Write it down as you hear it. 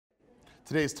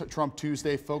Today's Trump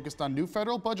Tuesday focused on new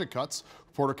federal budget cuts.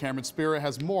 Reporter Cameron Spira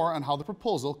has more on how the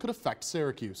proposal could affect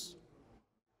Syracuse.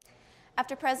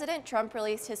 After President Trump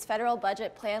released his federal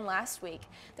budget plan last week,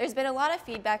 there's been a lot of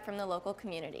feedback from the local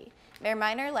community. Mayor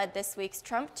Miner led this week's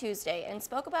Trump Tuesday and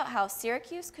spoke about how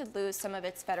Syracuse could lose some of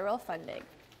its federal funding.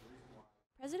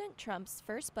 President Trump's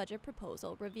first budget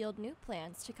proposal revealed new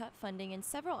plans to cut funding in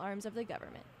several arms of the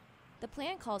government. The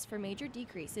plan calls for major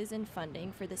decreases in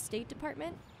funding for the State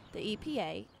Department, the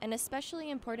EPA, and especially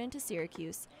important to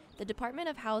Syracuse, the Department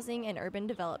of Housing and Urban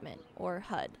Development, or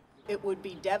HUD. It would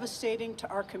be devastating to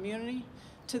our community,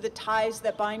 to the ties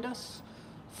that bind us,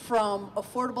 from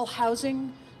affordable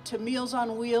housing to Meals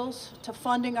on Wheels, to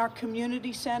funding our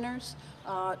community centers,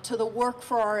 to the work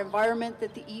for our environment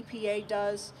that the EPA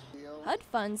does. HUD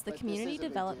funds the Community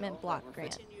Development Block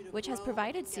Grant, which has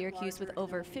provided Syracuse with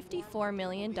over $54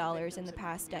 million in the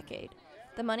past decade.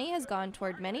 The money has gone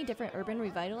toward many different urban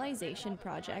revitalization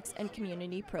projects and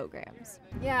community programs.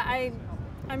 Yeah,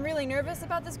 I'm really nervous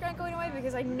about this grant going away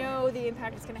because I know the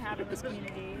impact it's going to have in this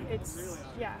community.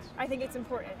 I think it's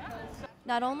important.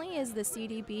 Not only is the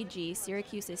CDBG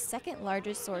Syracuse's second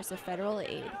largest source of federal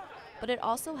aid, but it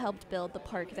also helped build the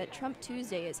park that Trump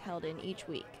Tuesday is held in each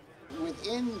week.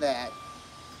 Within that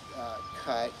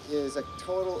cut is a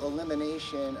total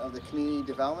elimination of the Community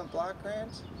Development Block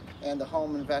Grant and the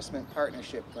Home Investment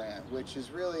Partnership Grant, which is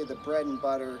really the bread and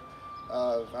butter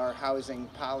of our housing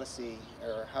policy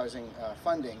or housing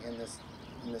funding in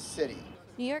this city.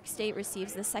 New York State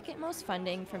receives the second most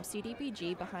funding from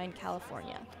CDBG behind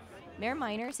California. Mayor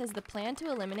Miner says the plan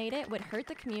to eliminate it would hurt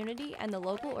the community and the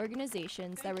local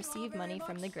organizations that receive money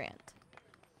from the grant.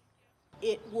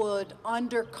 It would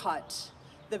undercut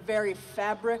the very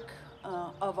fabric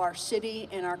of our city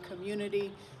and our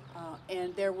community,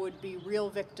 and there would be real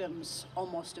victims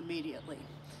almost immediately.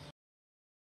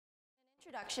 In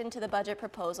introduction to the budget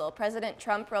proposal, President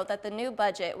Trump wrote that the new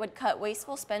budget would cut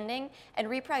wasteful spending and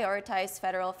reprioritize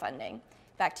federal funding.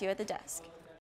 Back to you at the desk.